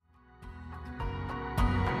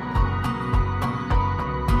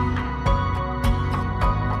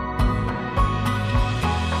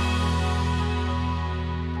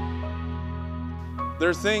there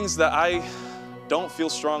are things that I don't feel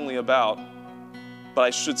strongly about, but I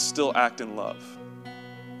should still act in love.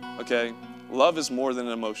 Okay? Love is more than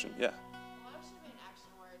an emotion. Yeah. Love should be an action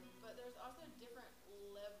word, but there's also different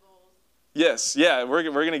levels. Yes, yeah, we're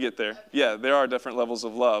going to get there. Okay. Yeah, there are different levels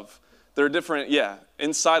of love. There are different,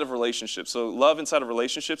 inside of relationships. So love inside of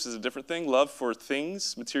relationships is a different thing. Love for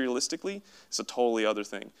things, materialistically, is a totally other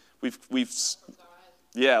thing.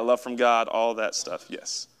 Love from God, all that stuff,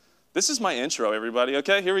 yes. This is my intro, everybody,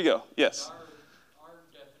 okay? Here we go, yes. Our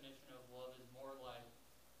definition of love is more like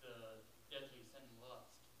the deadly sin lust.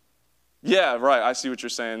 Yeah, right, I see what you're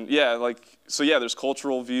saying. Yeah, there's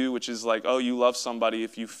cultural view, which is like, oh, you love somebody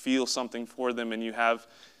if you feel something for them and you have,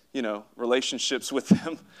 relationships with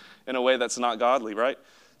them in a way that's not godly, right?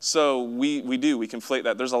 So we conflate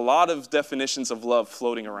that. There's a lot of definitions of love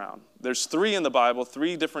floating around. There's 3 in the Bible,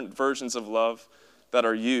 3 different versions of love that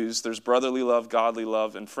are used. There's brotherly love, godly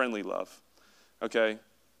love, and friendly love, okay?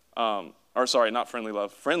 Not friendly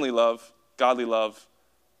love, godly love,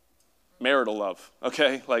 marital love,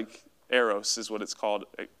 okay? Like eros is what it's called,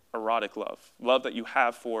 erotic love. Love that you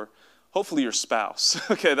have for, hopefully, your spouse,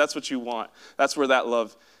 okay? That's what you want. That's where that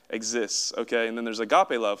love exists, okay? And then there's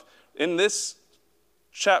agape love. In this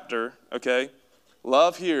chapter, okay,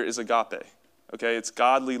 love here is agape, okay? It's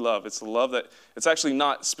godly love. It's the love that, it's actually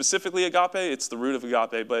not specifically agape, it's the root of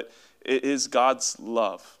agape, but it is God's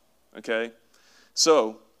love, okay?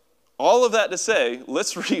 So, all of that to say,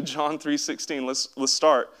 let's read John 3:16. Let's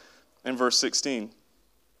start in verse 16.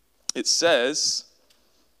 It says,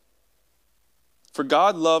 "For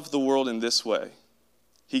God loved the world in this way.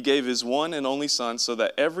 He gave his one and only Son so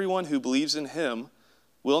that everyone who believes in him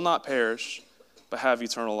will not perish, but have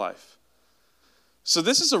eternal life." So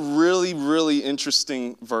this is a really, really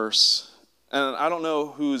interesting verse. And I don't know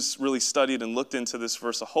who's really studied and looked into this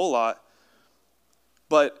verse a whole lot,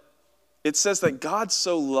 but it says that God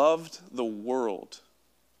so loved the world.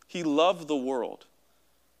 He loved the world.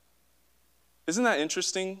 Isn't that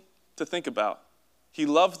interesting to think about? He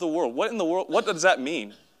loved the world. What in the world? What does that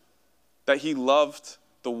mean? That he loved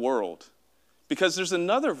the world? Because there's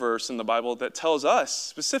another verse in the Bible that tells us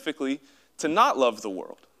specifically to not love the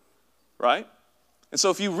world, right? And so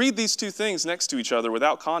if you read these 2 things next to each other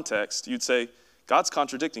without context, you'd say God's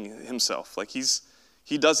contradicting himself. Like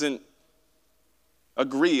he doesn't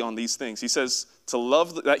agree on these things. He says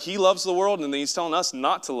that he loves the world, and then he's telling us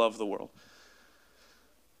not to love the world.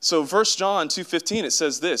 So 1 John 2:15, it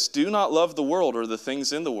says this, "Do not love the world or the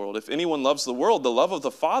things in the world. If anyone loves the world, the love of the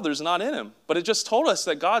Father is not in him." But it just told us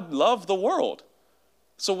that God loved the world.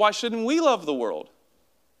 So why shouldn't we love the world?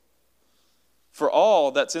 "For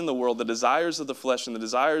all that's in the world, the desires of the flesh and the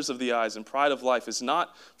desires of the eyes and pride of life is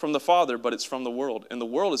not from the Father, but it's from the world. And the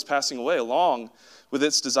world is passing away along with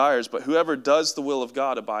its desires, but whoever does the will of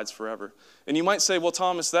God abides forever." And you might say, well,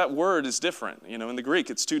 Thomas, that word is different. In the Greek,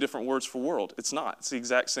 it's 2 different words for world. It's not. It's the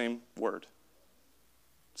exact same word.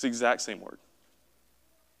 It's the exact same word.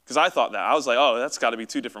 Because I thought that. I was like, oh, that's got to be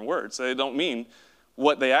 2 different words. They don't mean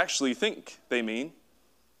what they actually think they mean.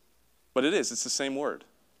 But it is. It's the same word.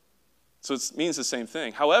 So it means the same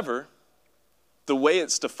thing. However, the way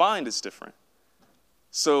it's defined is different.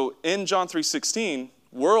 So in John 3:16,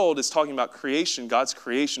 world is talking about creation, God's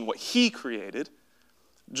creation, what he created.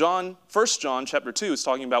 1 John chapter 2 is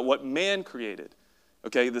talking about what man created,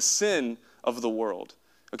 okay, the sin of the world.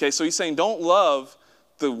 Okay, so he's saying don't love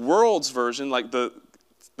the world's version, like the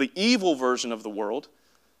evil version of the world,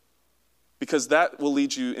 because that will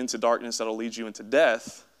lead you into darkness, that will lead you into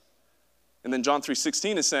death. And then John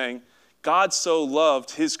 3:16 is saying, God so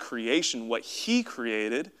loved his creation, what he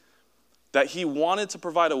created, that he wanted to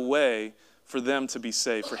provide a way for them to be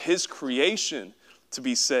saved, for his creation to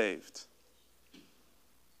be saved.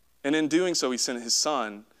 And in doing so, he sent his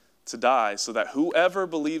Son to die so that whoever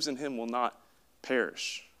believes in him will not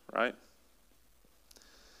perish, right?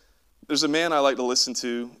 There's a man I like to listen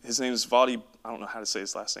to. His name is Vadi, I don't know how to say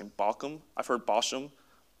his last name, Baucham. I've heard Baucham,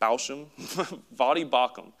 Vadi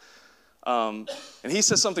Baucham. And he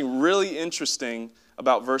says something really interesting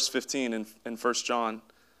about verse 15 in 1 John.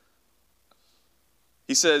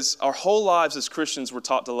 He says, our whole lives as Christians we're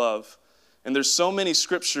taught to love. And there's so many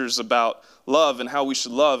scriptures about love and how we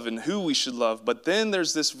should love and who we should love. But then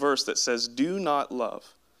there's this verse that says, do not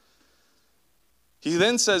love. He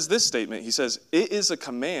then says this statement. He says, it is a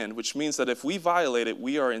command, which means that if we violate it,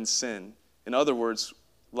 we are in sin. In other words,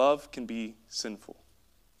 love can be sinful.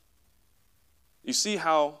 You see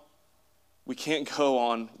how we can't go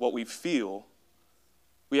on what we feel.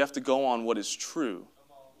 We have to go on what is true.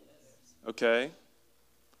 Okay?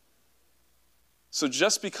 So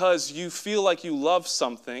just because you feel like you love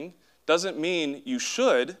something doesn't mean you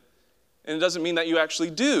should. and it doesn't mean that you actually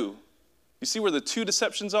do. You see where the two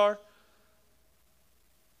deceptions are?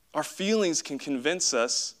 Our feelings can convince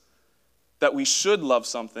us that we should love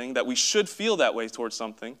something, that we should feel that way towards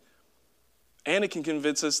something, and it can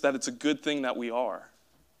convince us that it's a good thing that we are.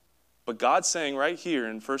 But God's saying right here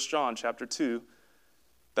in 1 John chapter 2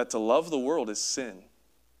 that to love the world is sin.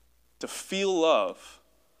 To feel love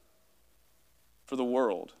for the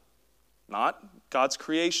world, not God's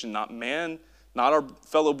creation, not man, not our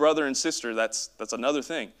fellow brother and sister, that's another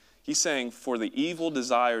thing. He's saying for the evil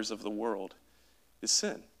desires of the world is sin.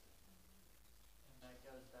 And that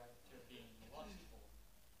goes back to being lustful.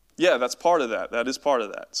 Yeah, that's part of that. That is part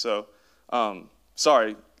of that. So,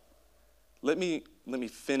 sorry. Let me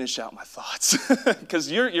finish out my thoughts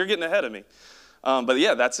because you're getting ahead of me. But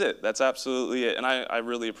yeah, that's it. That's absolutely it. And I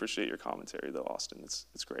really appreciate your commentary, though, Austin.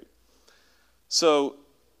 It's great. So,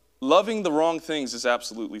 loving the wrong things is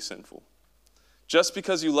absolutely sinful. Just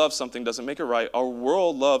because you love something doesn't make it right. Our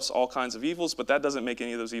world loves all kinds of evils, but that doesn't make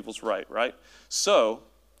any of those evils right? So,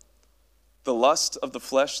 the lust of the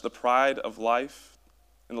flesh, the pride of life,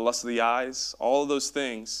 and the lust of the eyes, all of those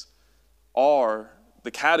things are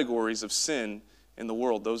the categories of sin in the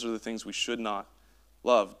world. Those are the things we should not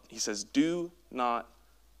love. He says, do not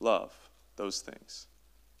love those things.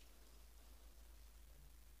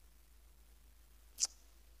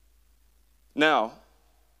 Now,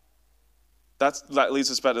 that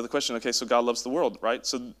leads us back to the question, okay, so God loves the world, right?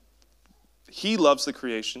 So he loves the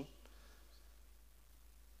creation.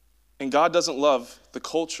 And God doesn't love the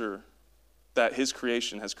culture that his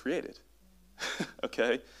creation has created.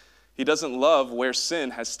 Okay? He doesn't love where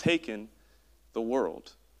sin has taken the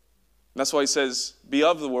world. And that's why he says, be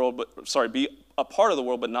a part of the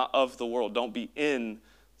world, but not of the world. Don't be in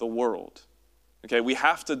the world. Okay? We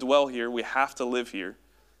have to dwell here. We have to live here.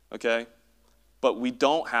 Okay? But we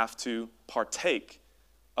don't have to partake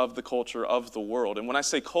of the culture of the world. And when I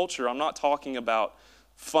say culture, I'm not talking about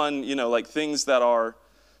fun, like things that are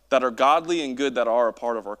godly and good that are a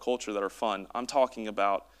part of our culture that are fun. I'm talking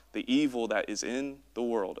about the evil that is in the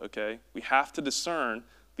world, okay? We have to discern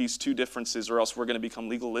these two differences or else we're going to become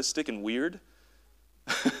legalistic and weird.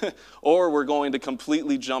 Or we're going to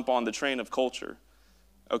completely jump on the train of culture,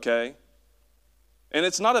 okay? And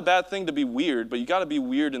it's not a bad thing to be weird, but you got to be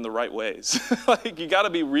weird in the right ways. Like, you got to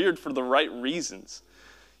be weird for the right reasons.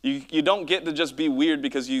 You don't get to just be weird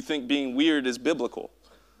because you think being weird is biblical.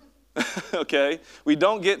 Okay? We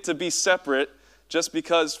don't get to be separate just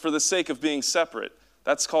because for the sake of being separate.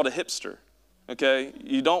 That's called a hipster. Okay?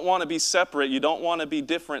 You don't want to be separate. You don't want to be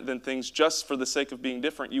different than things just for the sake of being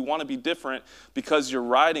different. You want to be different because you're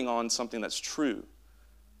riding on something that's true.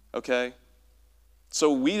 Okay?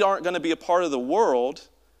 So we aren't going to be a part of the world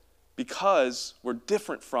because we're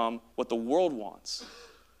different from what the world wants.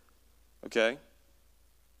 Okay?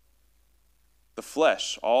 The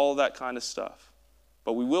flesh, all that kind of stuff.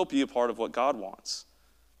 But we will be a part of what God wants.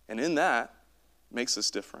 And in that, makes us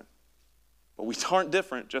different. But we aren't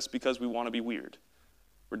different just because we want to be weird.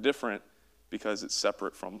 We're different because it's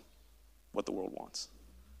separate from what the world wants.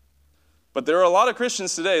 But there are a lot of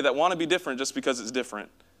Christians today that want to be different just because it's different.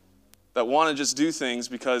 That want to just do things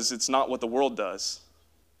because it's not what the world does.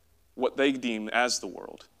 What they deem as the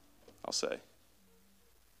world, I'll say.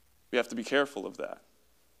 We have to be careful of that.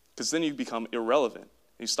 Because then you become irrelevant.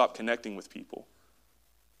 You stop connecting with people.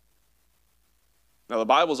 Now, the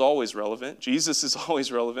Bible's always relevant. Jesus is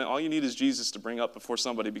always relevant. All you need is Jesus to bring up before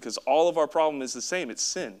somebody because all of our problem is the same. It's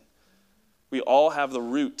sin. We all have the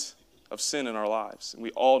root of sin in our lives, and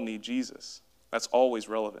we all need Jesus. That's always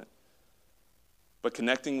relevant. But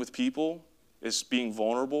connecting with people is being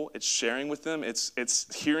vulnerable. It's sharing with them.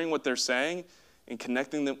 It's hearing what they're saying and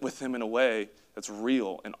connecting with them in a way that's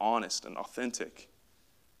real and honest and authentic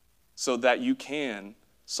so that you can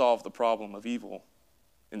solve the problem of evil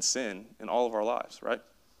and sin in all of our lives, right?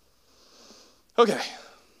 Okay.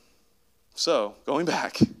 So, going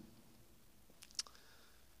back.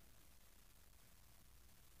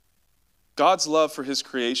 God's love for his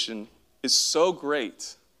creation is so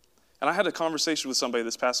great. And I had a conversation with somebody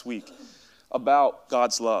this past week about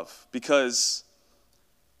God's love because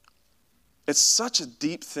it's such a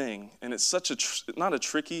deep thing and it's such not a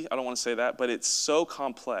tricky, I don't want to say that, but it's so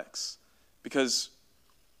complex because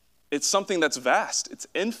it's something that's vast. It's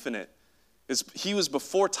infinite. He was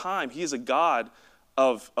before time. He is a God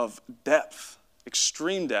of depth,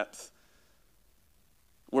 extreme depth,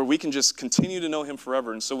 where we can just continue to know him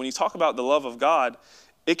forever. And so when you talk about the love of God,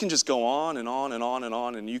 it can just go on and on and on and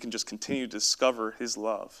on, and you can just continue to discover his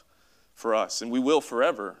love for us. And we will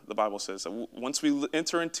forever, the Bible says. Once we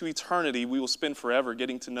enter into eternity, we will spend forever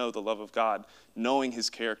getting to know the love of God, knowing his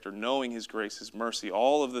character, knowing his grace, his mercy,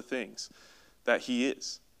 all of the things that he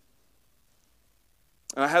is.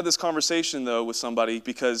 And I had this conversation, though, with somebody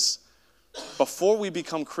because before we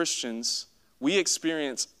become Christians, we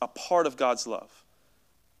experience a part of God's love,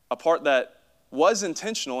 a part that was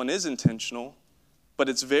intentional and is intentional, but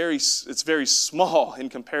it's very small in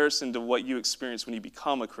comparison to what you experience when you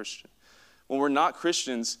become a Christian. When we're not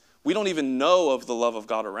Christians, we don't even know of the love of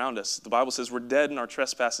God around us. The Bible says we're dead in our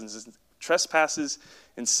trespasses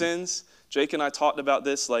and sins. Jake and I talked about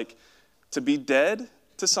this, like to be dead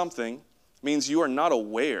to something means you are not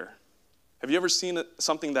aware. Have you ever seen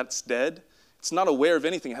something that's dead? It's not aware of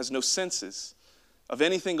anything. It has no senses of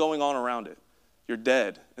anything going on around it. You're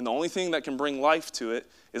dead. And the only thing that can bring life to it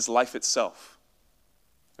is life itself.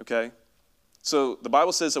 Okay? So the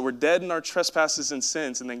Bible says that we're dead in our trespasses and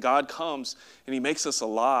sins, and then God comes and he makes us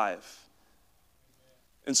alive.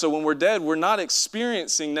 And so when we're dead, we're not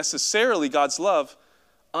experiencing necessarily God's love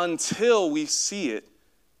until we see it,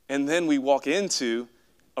 and then we walk into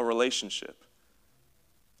a relationship.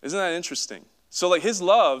 Isn't that interesting? So like his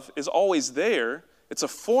love is always there. It's a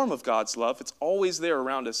form of God's love. It's always there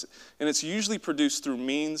around us. And it's usually produced through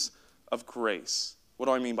means of grace. What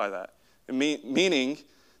do I mean by that? Meaning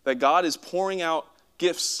that God is pouring out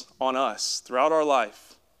gifts on us throughout our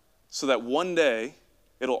life so that one day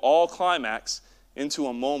it'll all climax into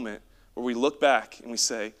a moment where we look back and we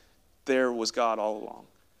say, there was God all along.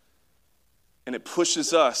 And it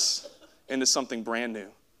pushes us into something brand new,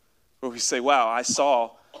 where we say, wow, I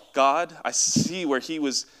saw God. I see where he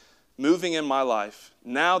was moving in my life.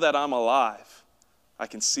 Now that I'm alive, I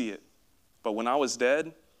can see it. But when I was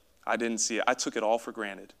dead, I didn't see it. I took it all for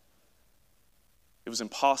granted. It was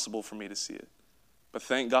impossible for me to see it. But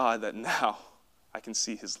thank God that now I can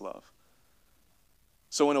see his love.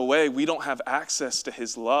 So in a way, we don't have access to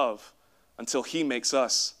his love until he makes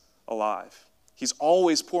us alive. He's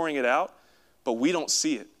always pouring it out, but we don't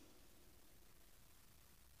see it.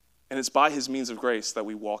 And it's by his means of grace that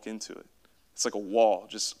we walk into it. It's like a wall.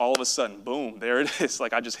 Just all of a sudden, boom, there it is.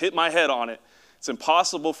 Like I just hit my head on it. It's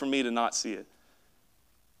impossible for me to not see it.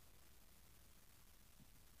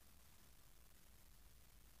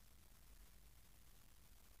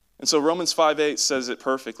 And so Romans 5:8 says it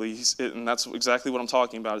perfectly, and that's exactly what I'm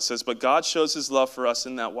talking about. It says, but God shows his love for us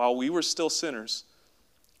in that while we were still sinners,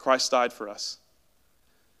 Christ died for us.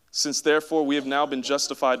 Since therefore we have now been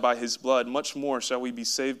justified by his blood, much more shall we be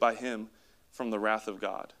saved by him from the wrath of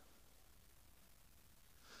God.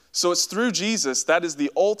 So it's through Jesus, that is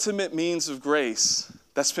the ultimate means of grace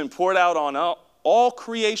that's been poured out on all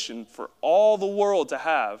creation for all the world to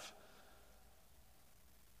have.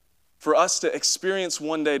 For us to experience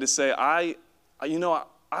one day to say,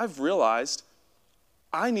 I've realized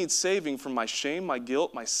I need saving from my shame, my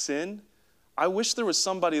guilt, my sin. I wish there was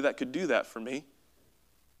somebody that could do that for me.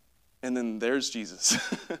 And then there's Jesus.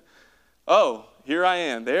 Oh, here I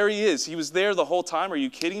am. There he is. He was there the whole time. Are you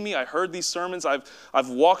kidding me? I heard these sermons. I've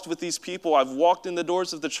walked with these people. I've walked in the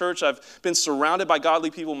doors of the church. I've been surrounded by godly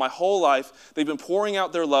people my whole life. They've been pouring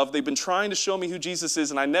out their love. They've been trying to show me who Jesus is,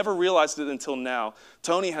 and I never realized it until now.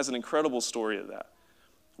 Tony has an incredible story of that,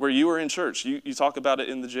 where you were in church. You talk about it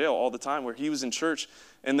in the jail all the time, where he was in church,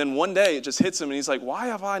 and then one day it just hits him, and he's like, why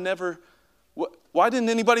didn't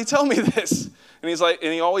anybody tell me this? And he's like,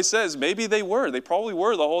 and he always says, maybe they probably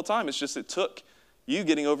were the whole time. It's just it took you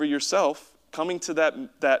getting over yourself, coming to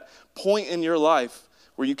that point in your life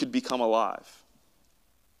where you could become alive.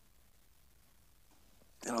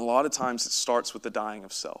 And a lot of times it starts with the dying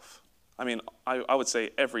of self. I mean, I would say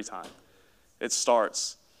every time it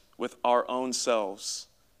starts with our own selves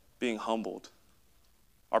being humbled,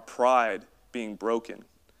 our pride being broken,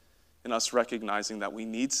 and us recognizing that we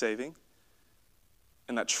need saving,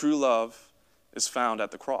 and that true love is found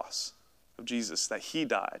at the cross of Jesus, that he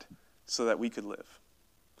died so that we could live.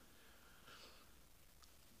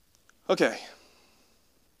 Okay.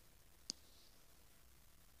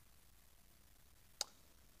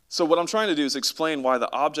 So what I'm trying to do is explain why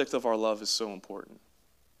the object of our love is so important.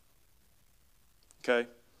 Okay?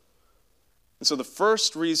 And so the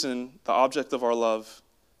first reason the object of our love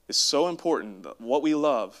is so important, what we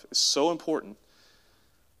love is so important,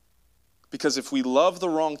 because if we love the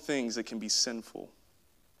wrong things, it can be sinful.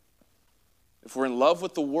 If we're in love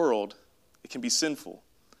with the world, it can be sinful.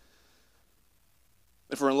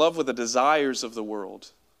 If we're in love with the desires of the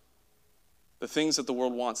world, the things that the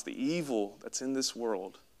world wants, the evil that's in this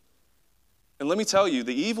world. And let me tell you,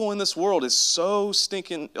 the evil in this world is so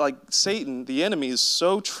stinking, like Satan, the enemy, is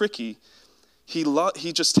so tricky.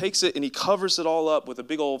 he just takes it and he covers it all up with a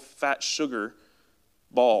big old fat sugar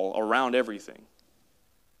ball around everything.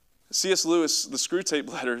 C.S. Lewis, the Screw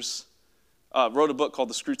Tape Letters, wrote a book called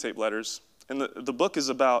The Screw Tape Letters. And the book is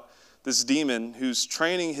about this demon who's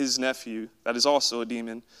training his nephew, that is also a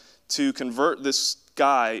demon, to convert this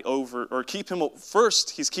guy over, or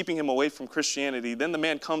first he's keeping him away from Christianity. Then the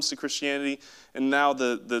man comes to Christianity, and now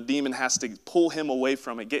the demon has to pull him away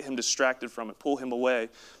from it, get him distracted from it, pull him away.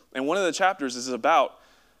 And one of the chapters is about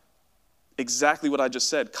exactly what I just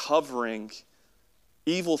said, covering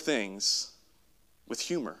evil things with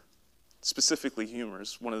humor. Specifically, humor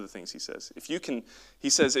is one of the things he says. If you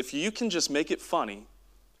can just make it funny,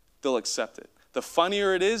 they'll accept it. The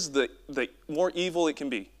funnier it is, the more evil it can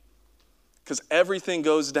be. Because everything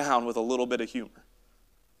goes down with a little bit of humor.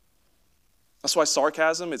 That's why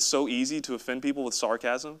sarcasm, it's so easy to offend people with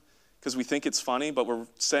sarcasm. Because we think it's funny, but we're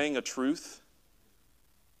saying a truth.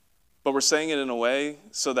 But we're saying it in a way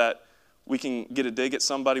so that we can get a dig at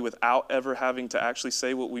somebody without ever having to actually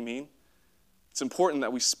say what we mean. It's important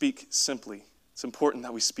that we speak simply. It's important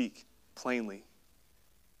that we speak plainly.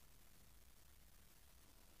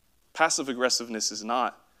 Passive aggressiveness is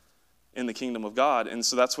not in the kingdom of God. And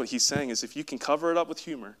so that's what he's saying is if you can cover it up with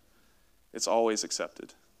humor, it's always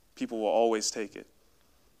accepted. People will always take it.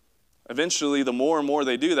 Eventually, the more and more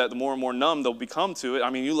they do that, the more and more numb they'll become to it. I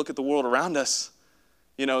mean, you look at the world around us.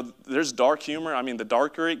 You know, there's dark humor. I mean, the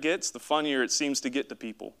darker it gets, the funnier it seems to get to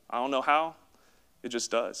people. I don't know how. It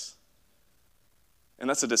just does. And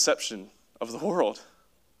that's a deception of the world.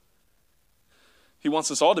 He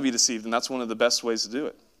wants us all to be deceived, and that's one of the best ways to do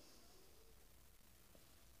it.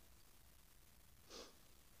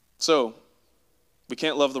 So, we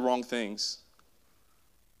can't love the wrong things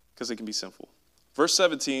because they can be sinful. Verse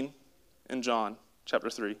 17 in John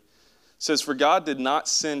chapter 3 says, "For God did not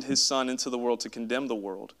send his Son into the world to condemn the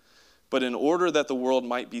world, but in order that the world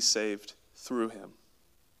might be saved through him."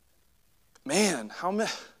 Man,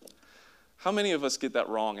 how many of us get that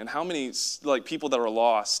wrong? And how many people that are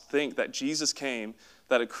lost think that Jesus came,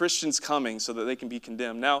 that a Christian's coming so that they can be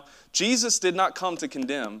condemned? Now, Jesus did not come to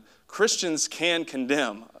condemn. Christians can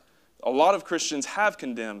condemn. A lot of Christians have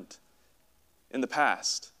condemned in the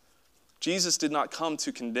past. Jesus did not come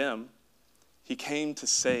to condemn. He came to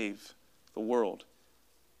save the world.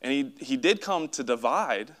 And he did come to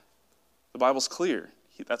divide. The Bible's clear.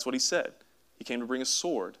 That's what he said. He came to bring a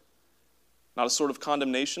sword. Not a sword of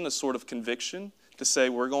condemnation, a sword of conviction, to say,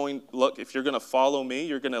 look, if you're going to follow me,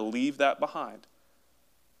 you're going to leave that behind.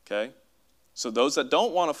 Okay? So those that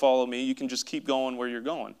don't want to follow me, you can just keep going where you're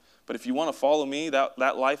going. But if you want to follow me, that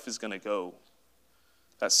life is going to go.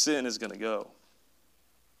 That sin is going to go.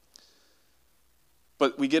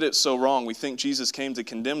 But we get it so wrong. We think Jesus came to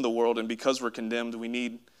condemn the world, and because we're condemned, we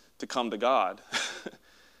need to come to God.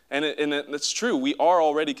 and it's true. We are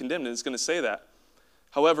already condemned, and it's going to say that.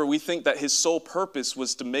 However, we think that his sole purpose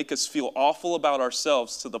was to make us feel awful about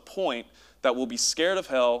ourselves to the point that we'll be scared of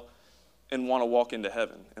hell and want to walk into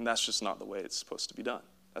heaven. And that's just not the way it's supposed to be done.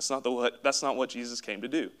 That's not what Jesus came to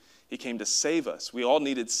do. He came to save us. We all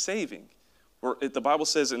needed saving. The Bible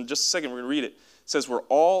says, in just a second, we're going to read it. It says we're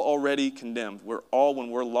all already condemned. When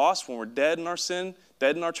we're lost, when we're dead in our sin,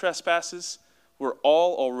 dead in our trespasses, we're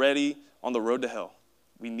all already on the road to hell.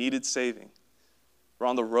 We needed saving. We're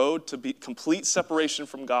on the road to be complete separation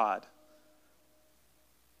from God.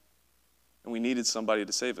 And we needed somebody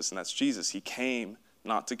to save us, and that's Jesus. He came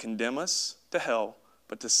not to condemn us to hell,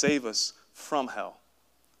 but to save us from hell.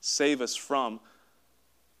 Save us from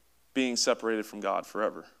being separated from God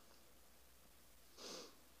forever.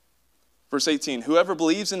 Verse 18, "Whoever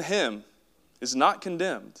believes in him is not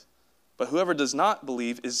condemned, but whoever does not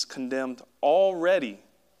believe is condemned already,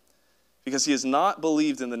 because he has not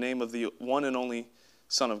believed in the name of the one and only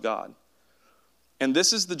Son of God. And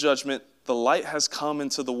this is the judgment: the light has come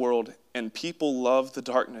into the world, and people love the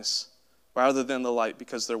darkness rather than the light,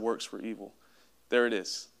 because their works were evil." There it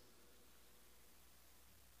is.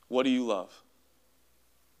 What do you love?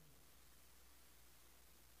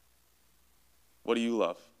 What do you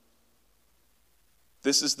love?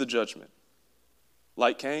 This is the judgment.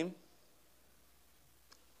 Light came.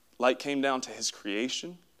 Light came down to his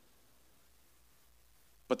creation.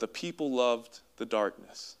 But the people loved the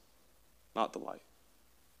darkness, not the light.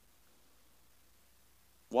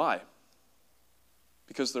 Why?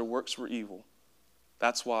 Because their works were evil.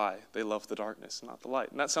 That's why they loved the darkness, not the light.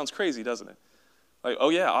 And that sounds crazy, doesn't it? Like, oh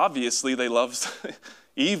yeah, obviously they loved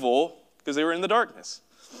evil because they were in the darkness.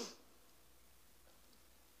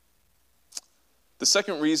 The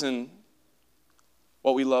second reason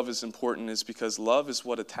what we love is important is because love is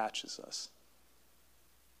what attaches us.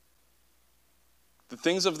 The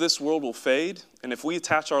things of this world will fade, and if we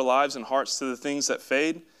attach our lives and hearts to the things that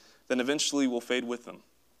fade, then eventually we'll fade with them.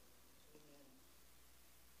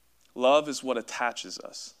 Love is what attaches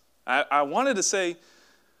us. I wanted to say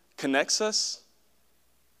connects us,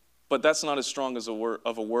 but that's not as strong as a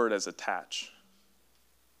word as attach.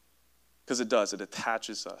 Because it does, it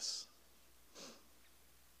attaches us.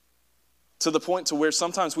 To the point to where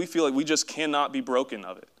sometimes we feel like we just cannot be broken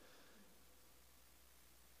of it.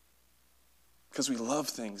 Because we love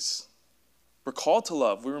things. We're called to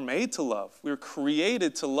love. We were made to love. We were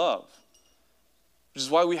created to love. Which is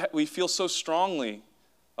why we feel so strongly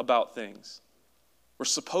about things. We're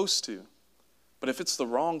supposed to. But if it's the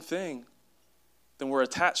wrong thing, then we're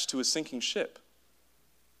attached to a sinking ship.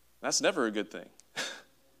 That's never a good thing.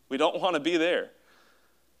 We don't want to be there.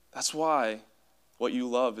 That's why what you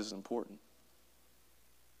love is important.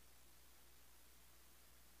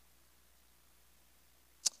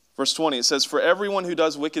 Verse 20, it says, "For everyone who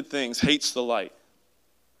does wicked things hates the light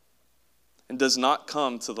and does not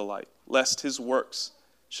come to the light, lest his works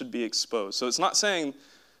should be exposed." So it's not saying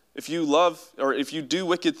if you love or if you do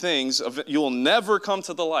wicked things, you'll never come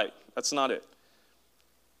to the light. That's not it.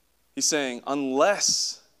 He's saying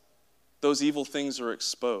unless those evil things are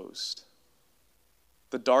exposed,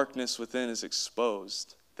 the darkness within is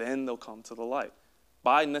exposed, then they'll come to the light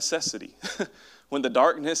by necessity. When the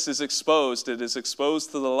darkness is exposed, it is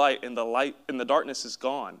exposed to the light, and the darkness is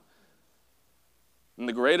gone. And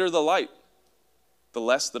the greater the light, the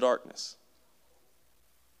less the darkness.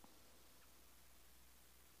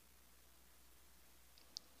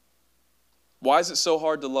 Why is it so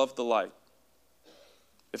hard to love the light?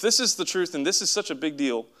 If this is the truth and this is such a big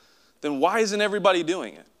deal, then why isn't everybody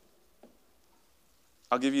doing it?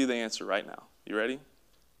 I'll give you the answer right now. You ready?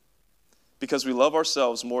 Because we love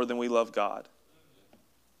ourselves more than we love God.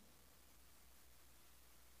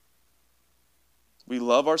 We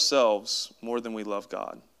love ourselves more than we love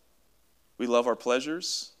God. We love our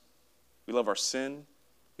pleasures. We love our sin.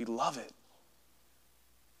 We love it.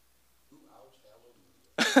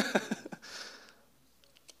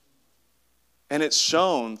 And it's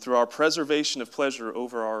shown through our preservation of pleasure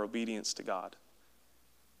over our obedience to God.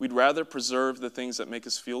 We'd rather preserve the things that make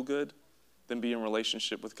us feel good than be in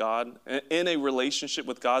relationship with God. In a relationship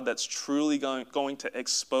with God that's truly going to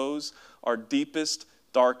expose our deepest,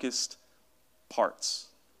 darkest parts.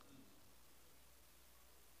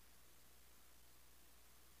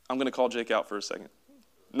 I'm going to call Jake out for a second.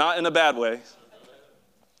 Not in a bad way.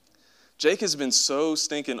 Jake has been so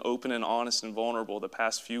stinking open and honest and vulnerable the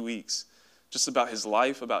past few weeks, just about his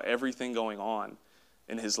life, about everything going on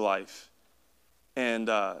in his life. And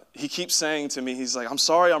he keeps saying to me, he's like, "I'm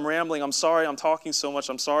sorry I'm rambling. I'm sorry I'm talking so much.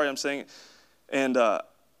 I'm sorry I'm saying it." And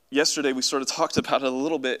yesterday we sort of talked about it a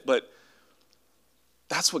little bit, but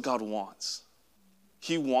that's what God wants.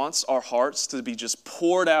 He wants our hearts to be just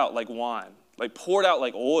poured out like wine, like poured out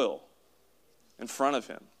like oil in front of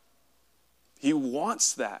him. He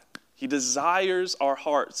wants that. He desires our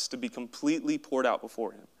hearts to be completely poured out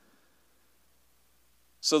before him.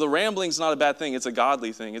 So the rambling's not a bad thing. It's a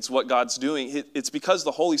godly thing. It's what God's doing. It's because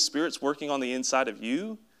the Holy Spirit's working on the inside of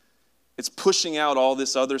you. It's pushing out all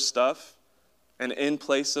this other stuff. And in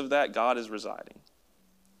place of that, God is residing.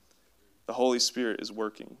 The Holy Spirit is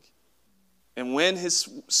working. And when his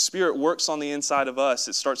Spirit works on the inside of us,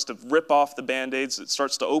 it starts to rip off the Band-Aids. It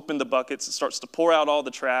starts to open the buckets. It starts to pour out all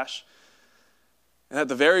the trash. And at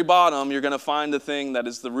the very bottom, you're going to find the thing that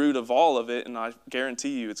is the root of all of it, and I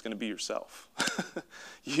guarantee you it's going to be yourself.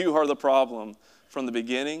 You are the problem from the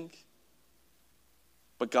beginning,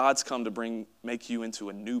 but God's come to make you into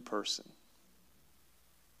a new person.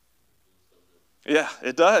 Yeah,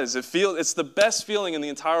 it does. It's the best feeling in the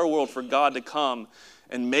entire world for God to come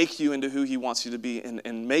and make you into who he wants you to be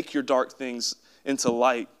and make your dark things into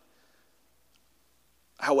light.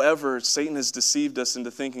 However, Satan has deceived us into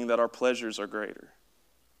thinking that our pleasures are greater.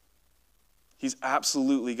 He's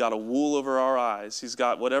absolutely got a wool over our eyes. He's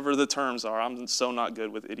got whatever the terms are. I'm so not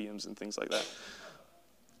good with idioms and things like that.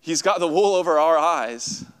 He's got the wool over our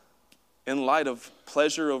eyes in light of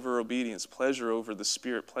pleasure over obedience, pleasure over the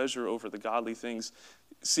Spirit, pleasure over the godly things.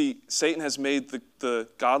 See, Satan has made the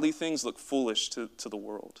godly things look foolish to the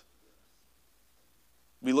world.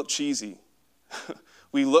 We look cheesy.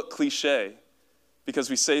 We look cliche.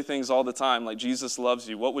 Because we say things all the time like, Jesus loves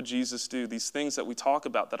you. What would Jesus do? These things that we talk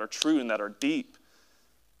about that are true and that are deep.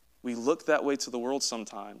 We look that way to the world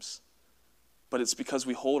sometimes. But it's because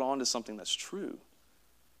we hold on to something that's true.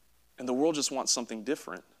 And the world just wants something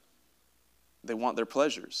different. They want their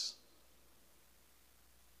pleasures.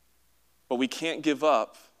 But we can't give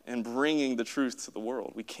up in bringing the truth to the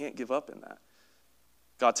world. We can't give up in that.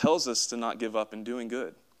 God tells us to not give up in doing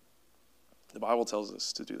good. The Bible tells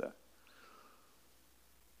us to do that.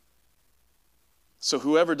 So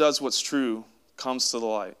whoever does what's true comes to the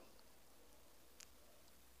light.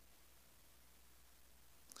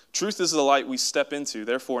 Truth is the light we step into.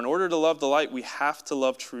 Therefore, in order to love the light, we have to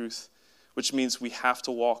love truth, which means we have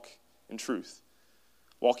to walk in truth.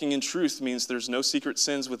 Walking in truth means there's no secret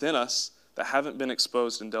sins within us that haven't been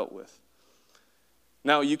exposed and dealt with.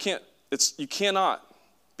 Now, you cannot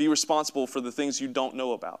be responsible for the things you don't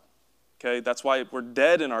know about. Okay? That's why we're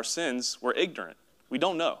dead in our sins. We're ignorant. We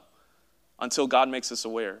don't know until God makes us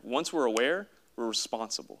aware. Once we're aware, we're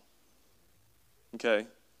responsible. Okay?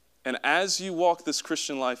 And as you walk this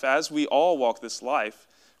Christian life, as we all walk this life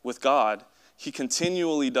with God, he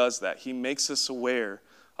continually does that. He makes us aware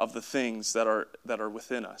of the things that are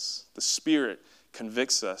within us. The Spirit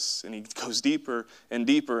convicts us, and he goes deeper and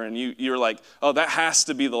deeper, and you're like, oh, that has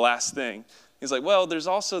to be the last thing. He's like, well, there's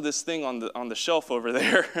also this thing on the shelf over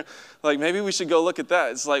there. Like, maybe we should go look at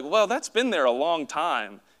that. It's like, well, that's been there a long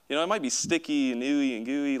time. You know, it might be sticky and ooey and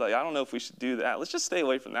gooey. Like, I don't know if we should do that. Let's just stay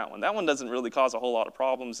away from that one. That one doesn't really cause a whole lot of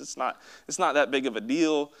problems. It's not that big of a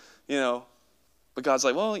deal, you know. But God's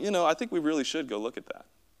like, well, you know, I think we really should go look at that.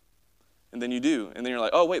 And then you do. And then you're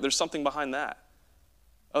like, oh, wait, there's something behind that.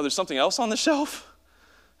 Oh, there's something else on the shelf?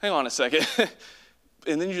 Hang on a second.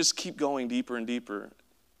 And then you just keep going deeper and deeper.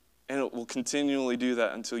 And it will continually do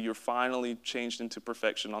that until you're finally changed into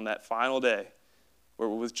perfection on that final day where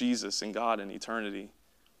we're with Jesus and God in eternity.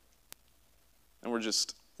 And we're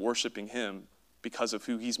just worshiping him because of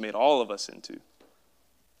who he's made all of us into.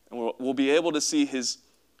 And we'll be able to see his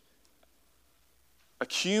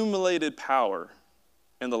accumulated power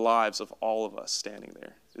in the lives of all of us standing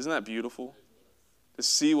there. Isn't that beautiful? To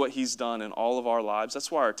see what he's done in all of our lives. That's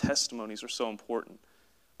why our testimonies are so important.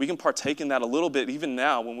 We can partake in that a little bit even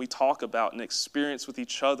now when we talk about and experience with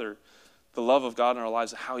each other the love of God in our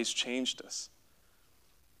lives and how he's changed us.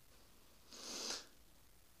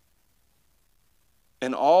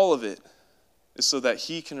 And all of it is so that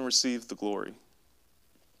he can receive the glory.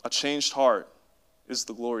 A changed heart is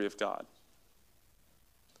the glory of God.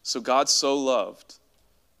 So God so loved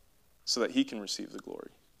so that he can receive the glory.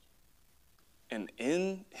 And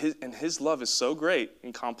his love is so great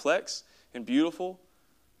and complex and beautiful,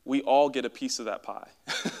 we all get a piece of that pie.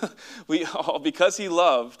 Because he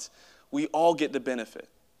loved, we all get to benefit.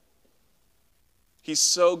 He's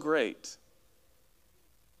so great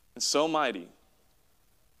and so mighty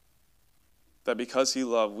that because he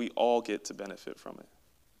loved, we all get to benefit from it.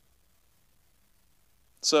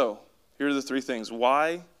 So, here are the three things.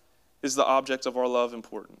 Why is the object of our love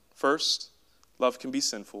important? First, love can be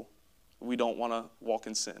sinful. We don't want to walk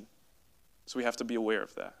in sin. So we have to be aware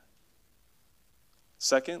of that.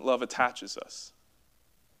 Second, love attaches us.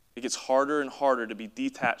 It gets harder and harder to be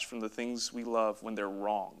detached from the things we love when they're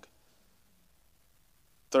wrong.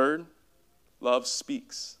 Third, love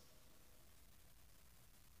speaks.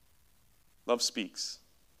 Love speaks.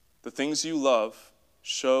 The things you love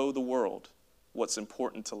show the world what's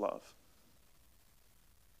important to love.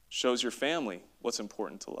 Shows your family what's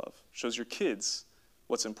important to love. Shows your kids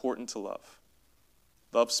what's important to love.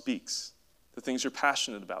 Love speaks. The things you're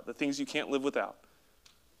passionate about, the things you can't live without,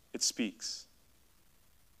 it speaks.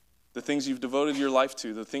 The things you've devoted your life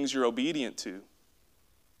to, the things you're obedient to,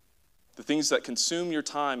 the things that consume your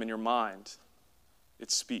time and your mind,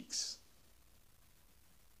 it speaks.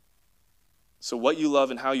 So what you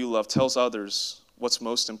love and how you love tells others what's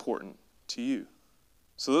most important to you.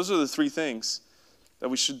 So those are the three things that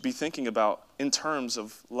we should be thinking about in terms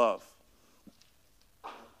of love.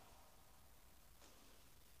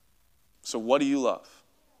 So what do you love?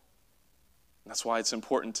 That's why it's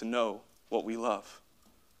important to know what we love,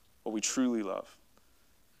 what we truly love.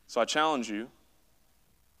 So I challenge you,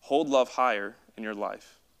 hold love higher in your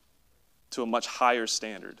life to a much higher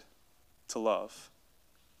standard to love.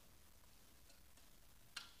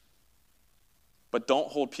 But don't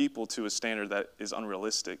hold people to a standard that is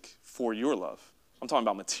unrealistic for your love. I'm talking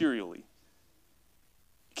about materially.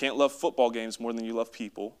 You can't love football games more than you love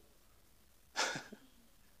people.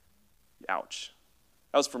 Ouch.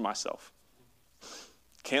 That was for myself.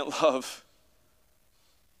 Can't love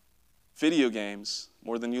video games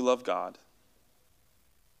more than you love God.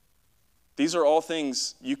 These are all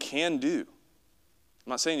things you can do. I'm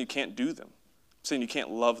not saying you can't do them. I'm saying you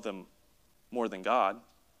can't love them more than God.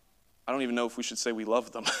 I don't even know if we should say we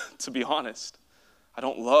love them, to be honest. I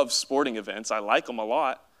don't love sporting events. I like them a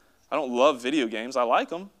lot. I don't love video games. I like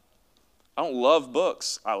them. I don't love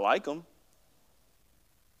books. I like them.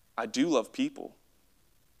 I do love people.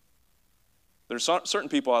 There's certain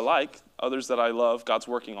people I like, others that I love. God's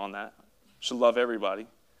working on that. should love everybody.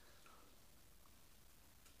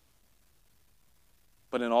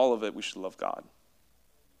 But in all of it, we should love God.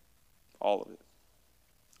 All of it.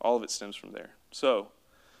 All of it stems from there. So,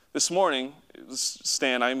 this morning,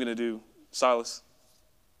 Stan, I'm going to do Silas.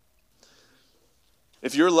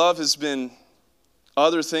 If your love has been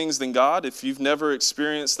other things than God, if you've never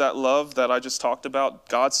experienced that love that I just talked about,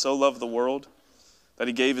 God so loved the world that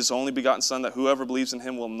he gave his only begotten Son, that whoever believes in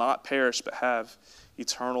him will not perish but have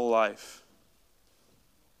eternal life.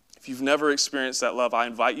 If you've never experienced that love, I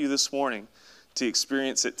invite you this morning to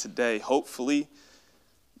experience it today. Hopefully,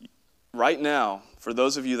 right now, for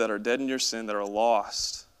those of you that are dead in your sin, that are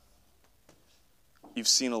lost, you've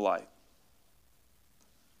seen a light.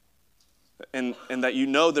 And that you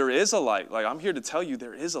know there is a light. Like, I'm here to tell you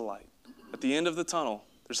there is a light. At the end of the tunnel,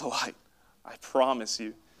 there's a light. I promise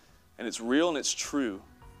you. And it's real and it's true.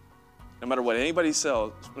 No matter what anybody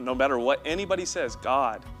says,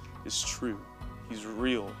 God is true. He's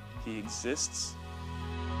real. He exists.